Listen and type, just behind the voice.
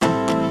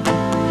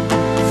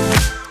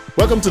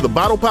Welcome to the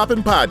Bottle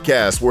Poppin'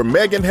 Podcast, where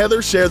Meg and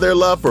Heather share their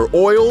love for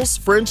oils,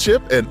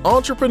 friendship, and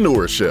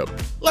entrepreneurship.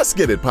 Let's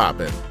get it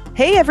poppin'.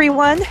 Hey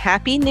everyone,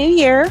 Happy New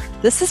Year.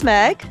 This is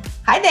Meg.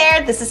 Hi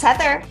there, this is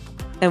Heather.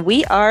 And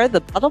we are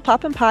the Bottle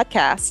Poppin'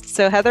 Podcast.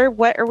 So Heather,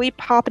 what are we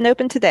popping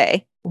open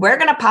today? We're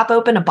going to pop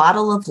open a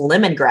bottle of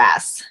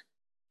lemongrass.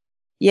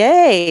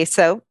 Yay.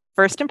 So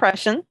first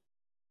impression.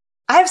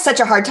 I have such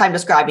a hard time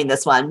describing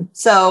this one.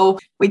 So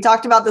we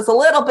talked about this a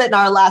little bit in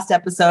our last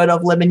episode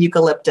of lemon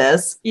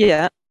eucalyptus.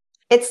 Yeah.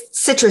 It's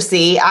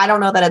citrusy. I don't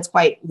know that it's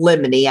quite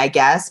lemony, I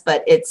guess,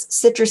 but it's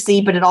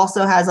citrusy, but it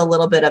also has a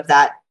little bit of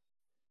that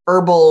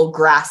herbal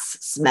grass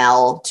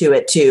smell to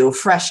it too.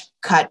 Fresh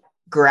cut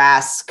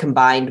grass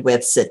combined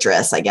with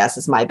citrus, I guess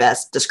is my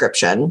best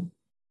description.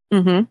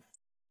 Mm-hmm.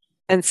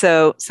 And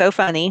so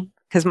funny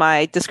because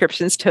my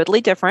description is totally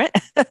different.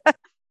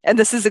 And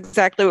this is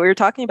exactly what we were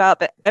talking about.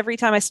 But every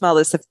time I smell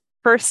this, the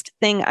first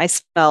thing I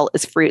smell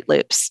is Fruit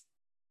Loops.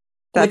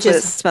 That's what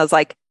it smells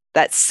like.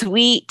 That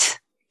sweet,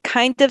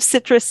 kind of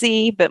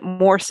citrusy, but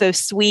more so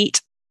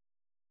sweet,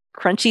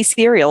 crunchy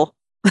cereal.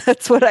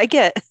 That's what I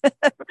get.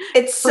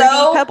 It's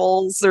so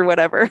pebbles or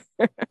whatever.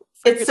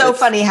 It's so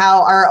funny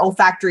how our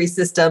olfactory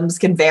systems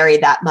can vary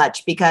that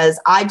much because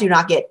I do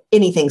not get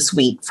anything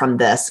sweet from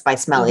this by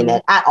smelling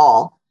it at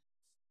all.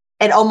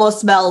 It almost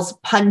smells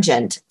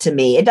pungent to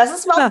me. It doesn't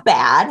smell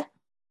bad,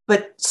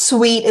 but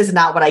sweet is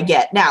not what I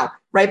get. Now,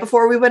 right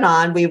before we went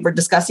on, we were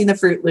discussing the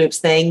Fruit Loops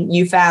thing.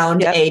 You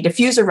found a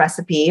diffuser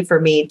recipe for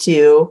me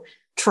to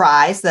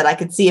try so that I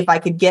could see if I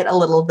could get a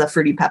little of the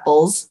Fruity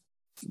Pebbles.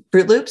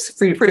 Fruit Loops?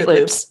 Fruit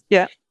Loops.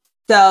 Yeah.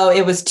 So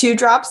it was 2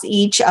 drops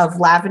each of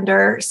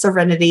lavender,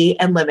 serenity,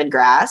 and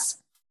lemongrass.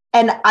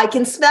 And I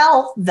can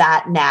smell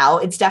that now.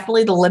 It's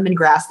definitely the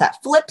lemongrass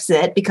that flips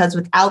it because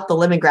without the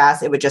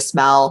lemongrass, it would just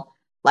smell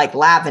like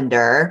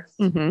lavender.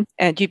 Mm-hmm.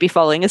 And you'd be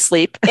falling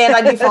asleep. And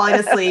I'd be falling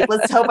asleep.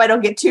 Let's hope I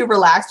don't get too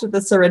relaxed with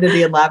the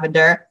serenity and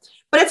lavender.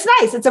 But it's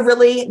nice. It's a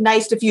really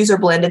nice diffuser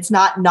blend. It's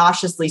not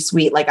nauseously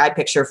sweet like I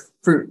picture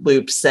Fruit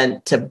Loops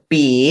scent to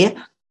be.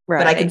 Right.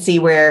 But I can see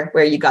where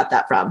you got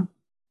that from.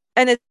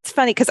 And it's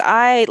funny because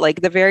I,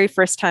 like the very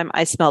first time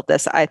I smelled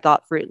this, I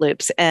thought Fruit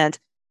Loops. And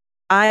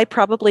I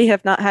probably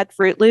have not had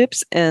Fruit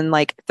Loops in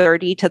like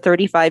 30 to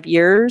 35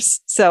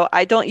 years. So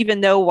I don't even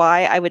know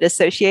why I would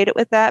associate it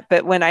with that.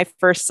 But when I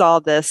first saw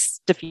this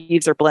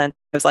diffuser blend,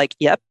 I was like,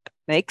 yep,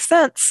 makes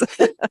sense.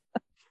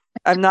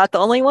 I'm not the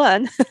only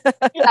one.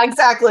 Yeah,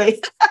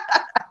 exactly.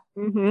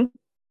 Mm-hmm.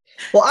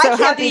 Well, I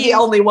can't be the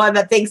only one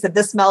that thinks that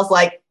this smells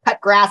like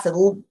cut grass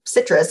and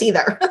citrus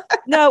either.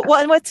 No, well,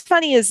 and what's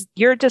funny is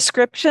your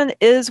description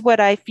is what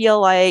I feel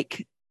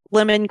like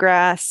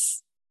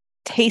lemongrass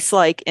tastes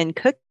like in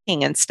cooking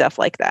and stuff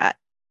like that.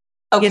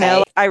 Okay. You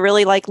know, I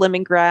really like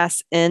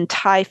lemongrass in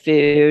Thai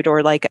food,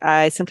 or like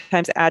I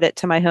sometimes add it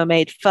to my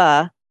homemade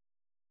pho.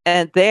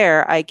 And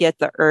there I get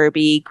the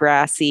herby,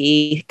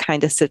 grassy,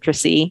 kind of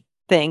citrusy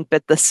thing,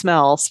 but the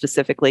smell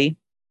specifically,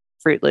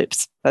 Fruit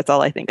Loops. That's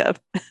all I think of.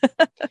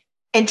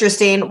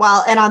 Interesting.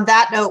 Well, and on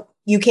that note,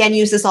 you can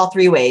use this all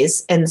 3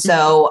 ways. And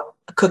so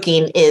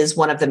cooking is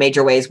one of the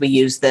major ways we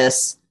use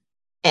this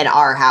in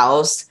our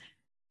house.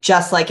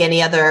 Just like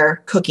any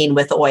other cooking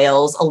with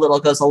oils, a little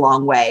goes a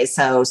long way.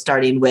 So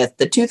starting with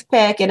the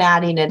toothpick and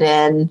adding it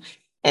in,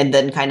 and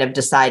then kind of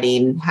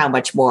deciding how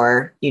much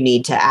more you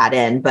need to add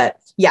in. But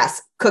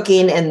yes,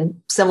 cooking and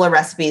similar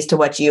recipes to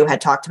what you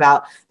had talked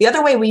about. The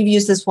other way we've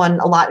used this one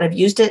a lot, and I've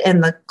used it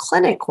in the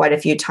clinic quite a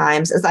few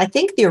times, is I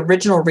think the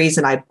original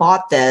reason I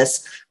bought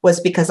this was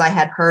because I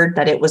had heard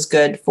that it was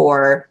good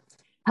for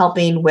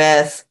helping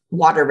with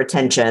water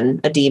retention,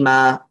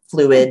 edema,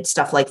 fluid,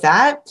 stuff like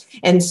that.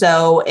 And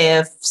so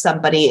if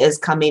somebody is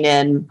coming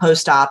in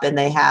post-op and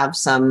they have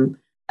some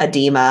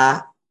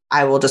edema,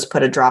 I will just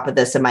put a drop of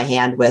this in my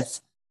hand with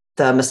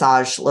the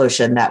massage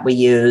lotion that we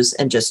use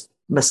and just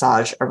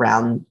massage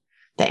around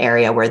the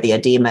area where the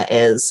edema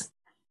is.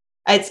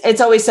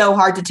 It's always so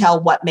hard to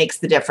tell what makes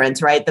the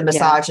difference, right? The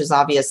massage is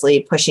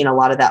obviously pushing a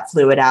lot of that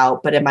fluid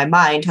out, but in my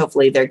mind,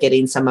 hopefully they're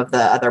getting some of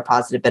the other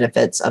positive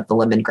benefits of the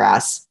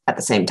lemongrass at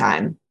the same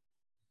time.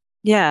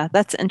 Yeah,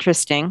 that's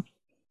interesting.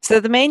 So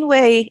the main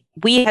way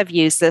we have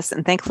used this,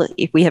 and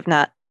thankfully we have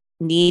not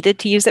needed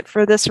to use it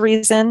for this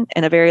reason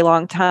in a very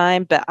long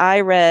time, but I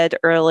read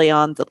early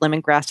on that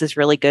lemongrass is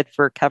really good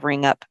for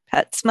covering up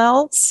pet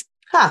smells.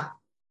 Huh.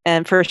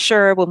 And for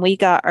sure, when we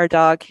got our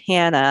dog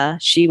Hannah,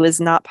 she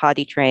was not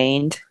potty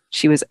trained.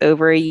 She was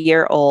over a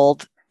year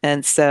old.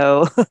 And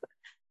so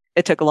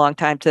it took a long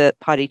time to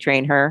potty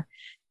train her.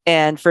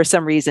 And for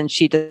some reason,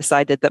 she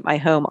decided that my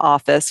home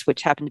office,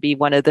 which happened to be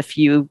one of the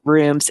few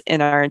rooms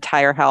in our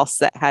entire house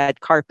that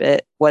had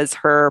carpet, was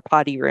her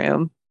potty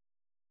room.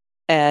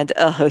 And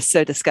it was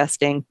so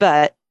disgusting.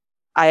 But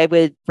I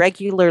would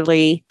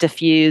regularly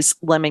diffuse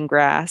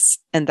lemongrass,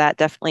 and that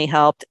definitely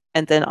helped.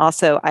 And then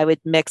also I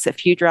would mix a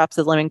few drops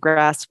of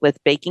lemongrass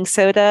with baking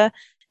soda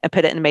and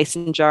put it in a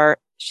mason jar,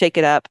 shake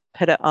it up,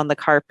 put it on the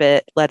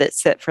carpet, let it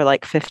sit for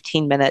like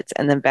 15 minutes,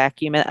 and then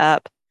vacuum it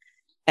up.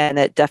 And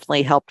it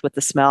definitely helped with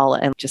the smell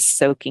and just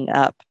soaking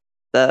up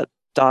the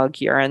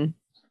dog urine.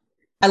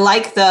 I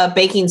like the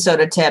baking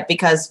soda tip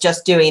because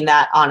just doing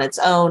that on its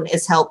own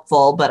is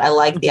helpful, but I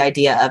like the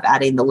idea of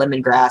adding the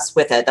lemongrass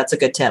with it. That's a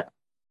good tip.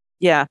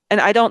 Yeah.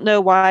 And I don't know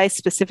why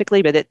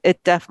specifically, but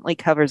it definitely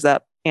covers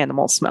up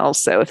animal smells.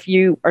 So if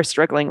you are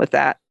struggling with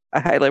that, I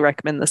highly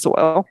recommend this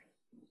oil.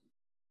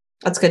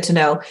 That's good to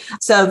know.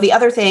 So the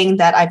other thing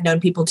that I've known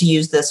people to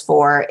use this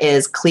for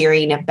is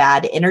clearing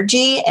bad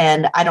energy.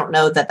 And I don't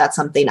know that that's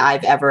something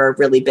I've ever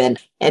really been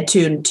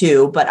attuned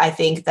to, but I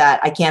think that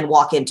I can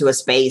walk into a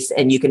space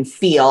and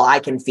I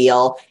can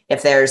feel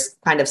if there's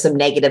kind of some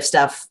negative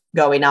stuff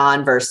going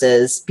on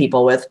versus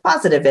people with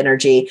positive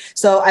energy.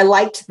 So I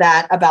liked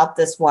that about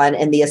this one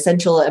in the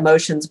Essential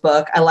Emotions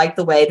book. I like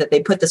the way that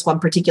they put this one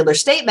particular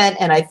statement,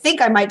 and I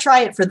think I might try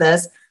it for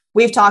this.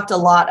 We've talked a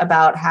lot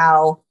about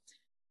how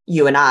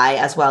you and I,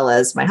 as well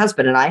as my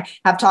husband and I,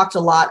 have talked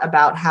a lot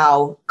about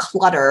how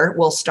clutter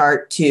will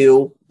start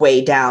to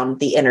weigh down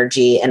the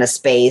energy in a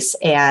space.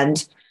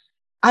 And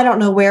I don't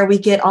know where we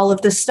get all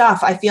of this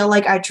stuff. I feel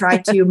like I try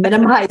to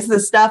minimize the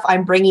stuff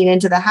I'm bringing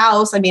into the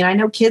house. I mean, I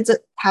know kids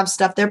have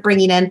stuff they're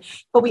bringing in,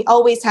 but we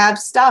always have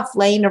stuff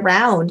laying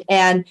around.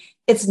 And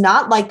it's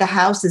not like the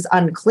house is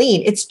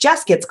unclean. It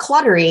just gets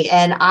cluttery.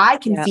 And I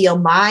can feel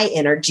my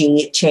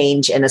energy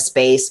change in a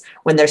space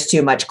when there's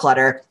too much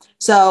clutter.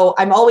 So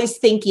I'm always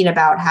thinking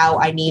about how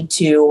I need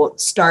to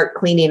start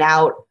cleaning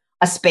out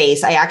a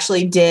space. I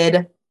actually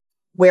did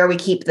where we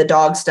keep the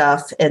dog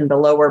stuff in the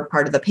lower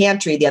part of the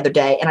pantry the other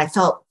day, and I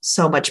felt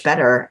so much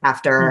better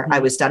after I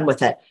was done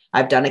with it.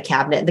 I've done a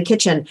cabinet in the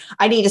kitchen.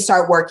 I need to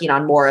start working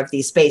on more of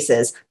these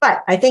spaces.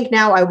 But I think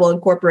now I will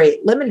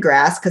incorporate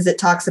lemongrass because it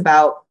talks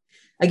about,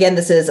 again,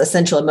 this is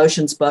Essential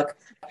Emotions book.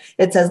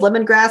 It says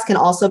lemongrass can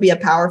also be a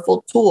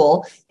powerful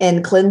tool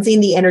in cleansing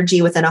the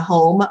energy within a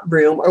home,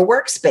 room, or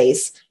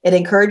workspace. It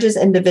encourages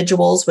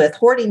individuals with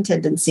hoarding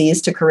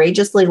tendencies to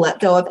courageously let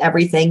go of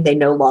everything they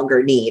no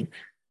longer need.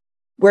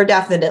 We're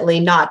definitely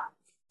not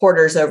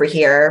hoarders over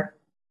here,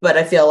 but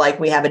I feel like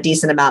we have a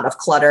decent amount of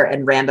clutter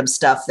and random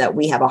stuff that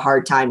we have a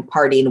hard time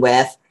parting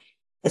with.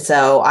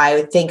 So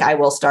I think I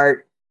will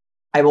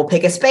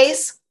pick a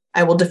space.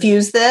 I will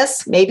diffuse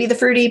this, maybe the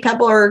Fruity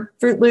Pebble or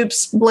Fruit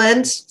Loops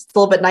blend. It's a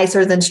little bit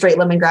nicer than straight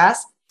lemongrass,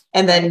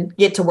 and then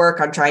get to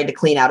work on trying to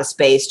clean out a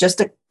space just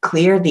to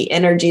clear the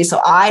energy so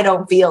I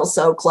don't feel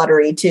so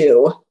cluttery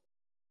too.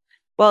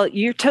 Well,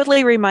 you're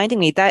totally reminding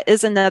me. That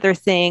is another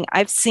thing.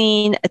 I've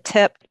seen a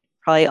tip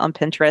probably on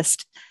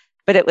Pinterest,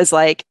 but it was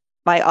like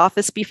my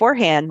office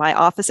beforehand, my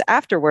office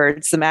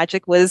afterwards. The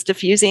magic was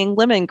diffusing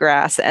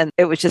lemongrass, and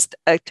it was just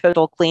a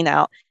total clean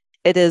out.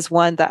 It is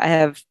one that I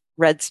have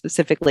read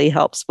specifically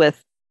helps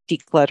with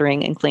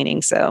decluttering and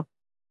cleaning. So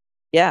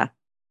yeah,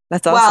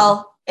 that's awesome.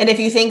 Well, and if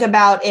you think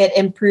about it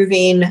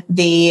improving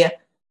the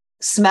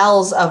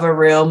smells of a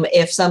room,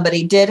 if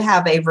somebody did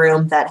have a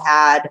room that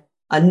had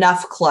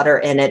enough clutter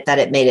in it that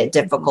it made it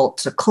difficult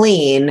to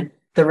clean,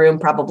 the room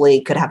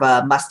probably could have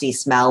a musty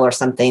smell or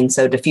something.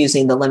 So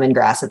diffusing the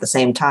lemongrass at the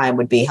same time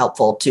would be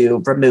helpful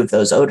to remove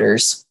those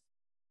odors.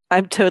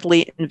 I'm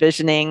totally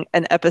envisioning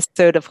an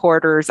episode of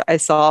Hoarders I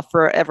saw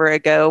forever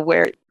ago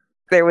where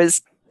there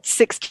was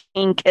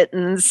 16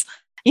 kittens,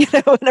 in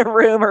a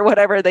room or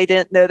whatever. They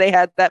didn't know they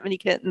had that many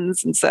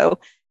kittens. And so,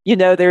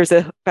 there's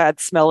a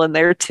bad smell in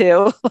there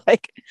too.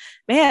 Like,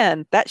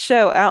 man, that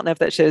show, I don't know if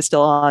that show is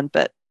still on,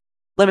 but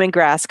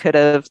Lemongrass could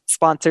have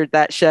sponsored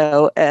that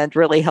show and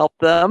really helped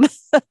them.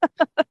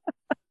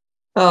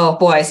 Oh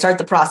boy, start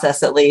the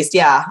process at least.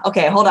 Yeah.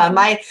 Okay, hold on.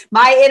 My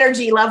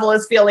energy level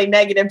is feeling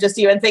negative just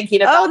even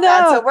thinking about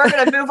that. So we're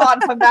going to move on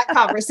from that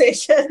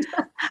conversation.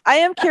 I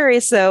am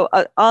curious though,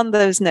 on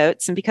those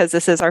notes, and because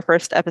this is our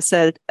first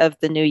episode of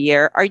the new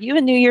year, are you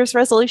a New Year's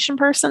resolution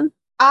person?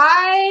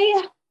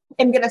 I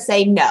am going to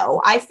say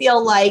no. I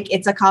feel like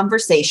it's a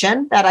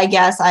conversation that I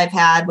guess I've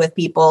had with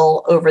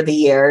people over the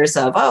years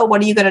of, oh,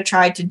 what are you going to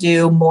try to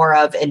do more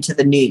of into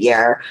the new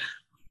year?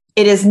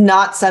 It is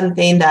not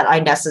something that I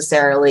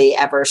necessarily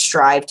ever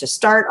strive to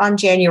start on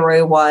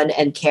January 1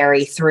 and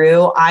carry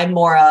through. I'm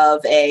more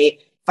of if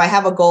I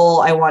have a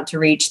goal I want to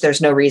reach,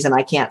 there's no reason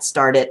I can't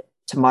start it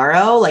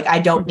tomorrow. Like I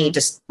don't need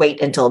to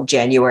wait until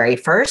January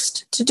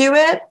 1st to do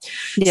it.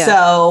 Yeah.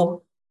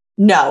 So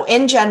no,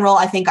 in general,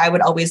 I think I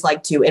would always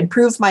like to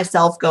improve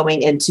myself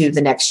going into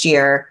the next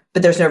year,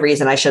 but there's no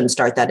reason I shouldn't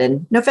start that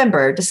in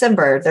November,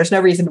 December. There's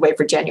no reason to wait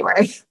for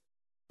January.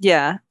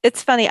 Yeah,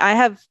 it's funny. I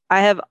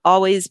have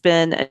always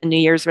been a New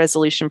Year's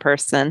resolution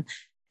person,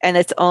 and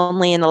it's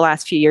only in the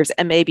last few years,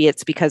 and maybe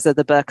it's because of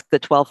the book, The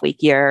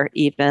 12-Week Year,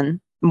 even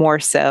more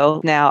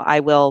so. Now I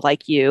will,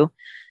 like you,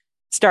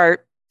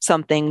 start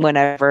something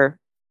whenever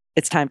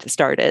it's time to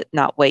start it,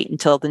 not wait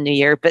until the new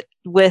year. But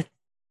with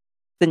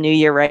the new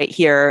year right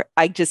here,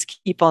 I just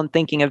keep on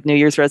thinking of New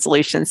Year's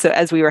resolutions. So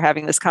as we were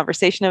having this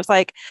conversation, I was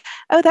like,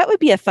 oh, that would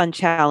be a fun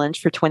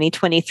challenge for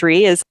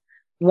 2023 is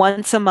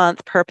once a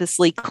month,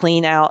 purposely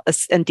clean out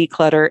and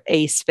declutter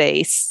a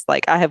space.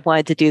 Like I have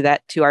wanted to do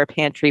that to our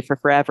pantry for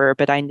forever,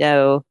 but I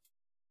know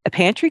a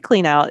pantry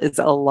clean out is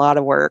a lot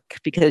of work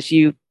because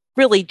you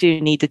really do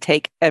need to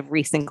take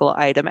every single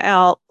item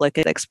out, look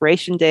at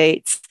expiration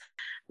dates,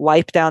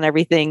 wipe down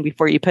everything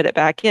before you put it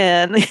back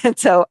in. And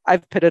so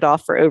I've put it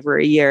off for over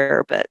a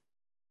year. But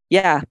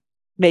yeah,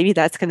 maybe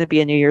that's going to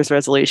be a New Year's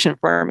resolution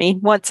for me.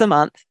 Once a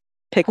month,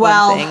 pick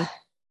one thing.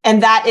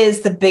 And that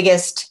is the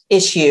biggest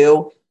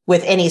issue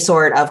with any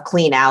sort of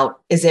clean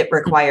out, is it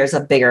requires a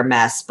bigger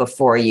mess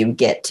before you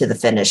get to the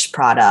finished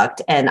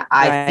product. And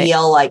I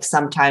feel like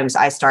sometimes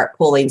I start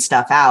pulling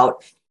stuff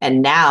out,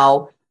 and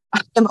now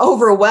I'm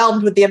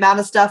overwhelmed with the amount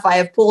of stuff I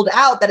have pulled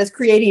out that is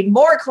creating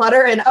more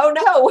clutter. And oh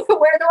no,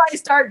 where do I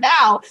start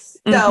now?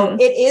 So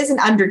it is an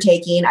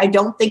undertaking. I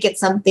don't think it's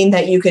something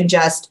that you can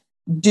just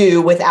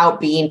do without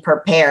being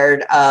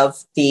prepared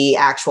of the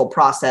actual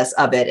process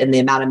of it and the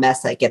amount of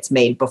mess that gets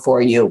made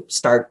before you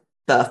start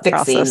the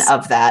fixing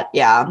of that.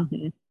 Yeah.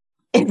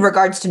 In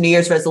regards to New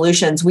Year's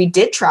resolutions, we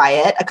did try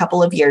it a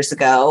couple of years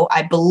ago.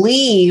 I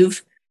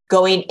believe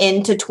going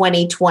into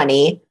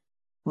 2020,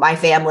 my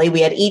family,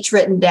 we had each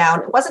written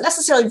down, it wasn't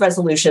necessarily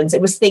resolutions, it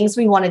was things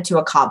we wanted to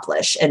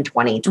accomplish in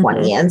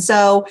 2020. And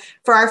so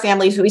for our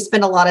families, we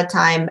spent a lot of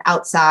time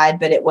outside,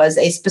 but it was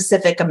a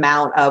specific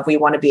amount of, we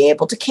want to be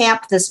able to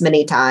camp this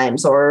many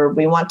times, or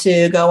we want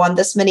to go on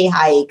this many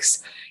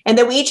hikes. And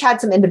then we each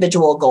had some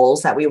individual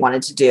goals that we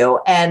wanted to do.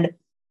 And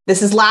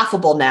this is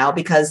laughable now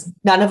because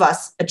none of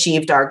us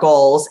achieved our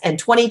goals, and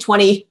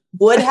 2020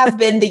 would have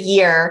been the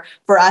year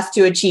for us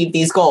to achieve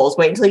these goals.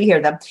 Wait until you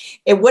hear them.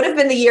 It would have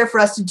been the year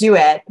for us to do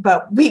it,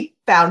 but we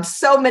found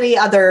so many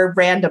other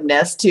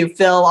randomness to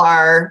fill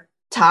our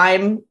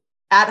time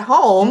at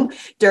home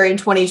during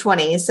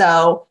 2020.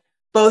 So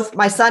both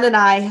my son and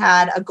I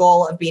had a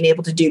goal of being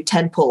able to do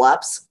 10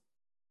 pull-ups.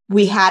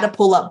 We had a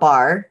pull-up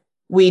bar.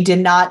 We did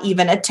not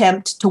even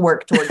attempt to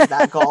work towards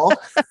that goal.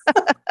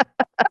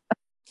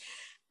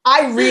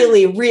 I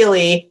really,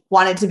 really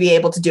wanted to be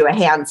able to do a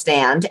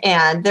handstand,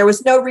 and there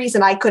was no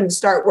reason I couldn't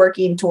start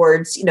working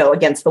towards,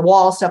 against the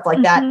wall, stuff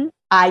like that.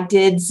 I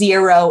did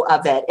zero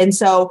of it. And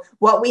so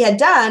what we had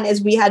done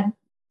is we had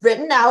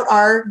written out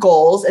our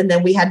goals, and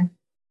then we had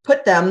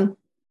put them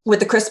with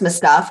the Christmas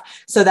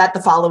stuff so that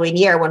the following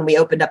year, when we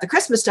opened up the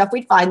Christmas stuff,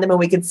 we'd find them and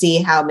we could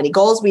see how many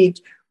goals we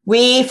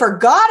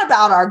forgot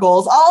about our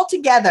goals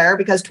altogether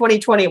because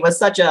 2020 was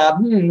such a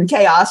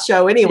chaos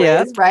show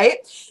anyways, right?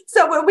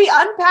 So when we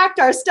unpacked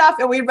our stuff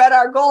and we read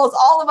our goals,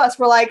 all of us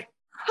were like,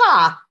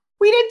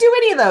 we didn't do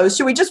any of those.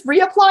 Should we just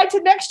reapply to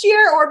next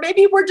year? Or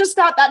maybe we're just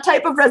not that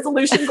type of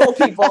resolution goal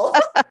people.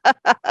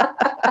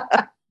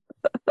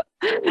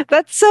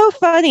 That's so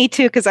funny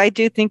too, because I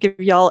do think of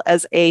y'all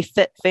as a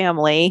fit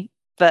family,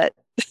 but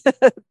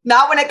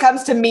not when it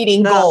comes to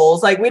meeting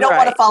goals. Like we don't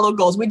want to follow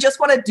goals. We just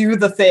want to do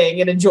the thing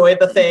and enjoy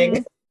the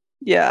thing.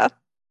 Yeah,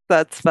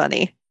 that's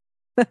funny.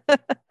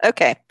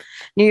 Okay.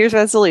 New Year's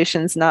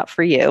resolutions, not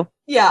for you.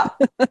 Yeah.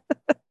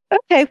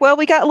 Okay. Well,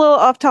 we got a little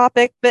off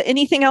topic, but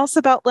anything else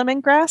about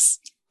lemongrass?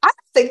 I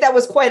think that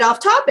was quite off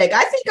topic.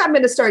 I think I'm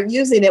going to start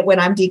using it when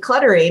I'm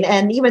decluttering.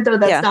 And even though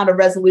that's not a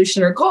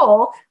resolution or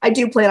goal, I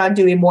do plan on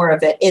doing more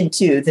of it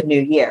into the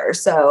new year.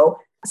 So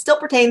it still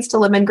pertains to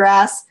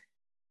lemongrass.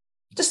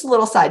 Just a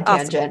little side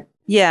tangent.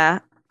 Yeah.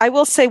 I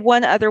will say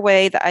one other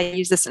way that I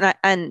use this,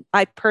 and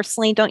I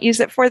personally don't use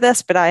it for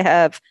this, but I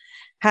have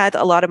had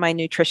a lot of my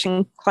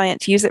nutrition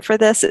clients use it for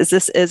this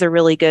is a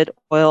really good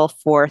oil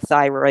for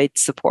thyroid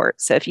support.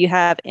 So if you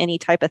have any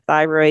type of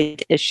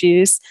thyroid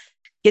issues,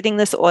 getting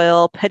this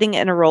oil, putting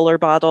it in a roller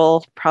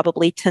bottle,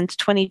 probably 10 to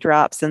 20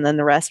 drops, and then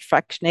the rest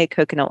fractionated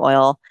coconut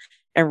oil,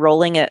 and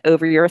rolling it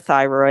over your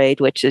thyroid,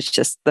 which is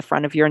just the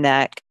front of your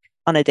neck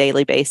on a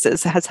daily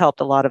basis, has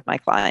helped a lot of my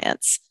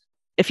clients.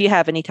 If you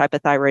have any type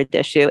of thyroid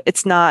issue,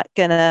 it's not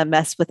going to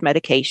mess with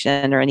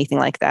medication or anything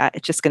like that.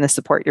 It's just going to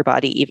support your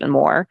body even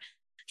more.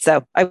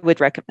 So I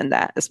would recommend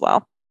that as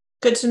well.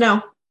 Good to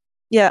know.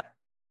 Yeah.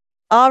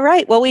 All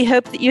right. Well, we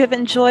hope that you have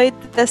enjoyed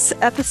this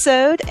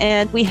episode,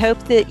 and we hope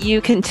that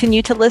you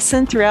continue to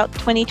listen throughout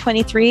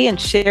 2023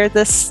 and share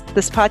this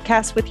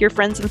podcast with your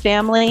friends and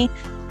family.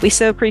 We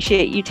so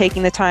appreciate you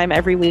taking the time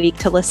every week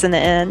to listen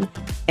in,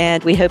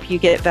 and we hope you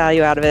get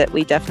value out of it.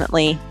 We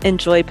definitely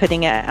enjoy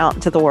putting it out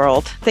into the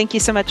world. Thank you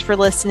so much for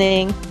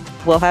listening.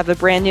 We'll have a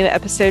brand new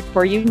episode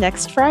for you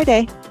next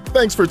Friday.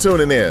 Thanks for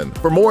tuning in.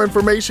 For more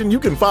information, you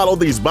can follow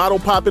these bottle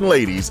poppin'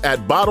 ladies at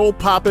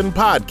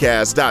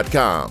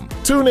bottlepoppinpodcast.com.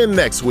 Tune in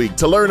next week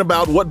to learn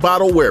about what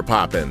bottle we're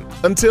poppin'.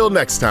 Until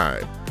next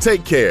time,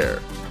 take care.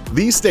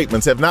 These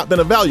statements have not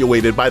been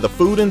evaluated by the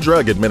Food and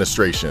Drug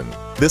Administration.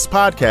 This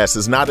podcast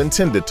is not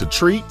intended to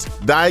treat,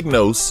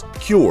 diagnose,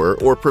 cure,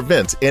 or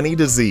prevent any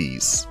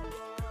disease.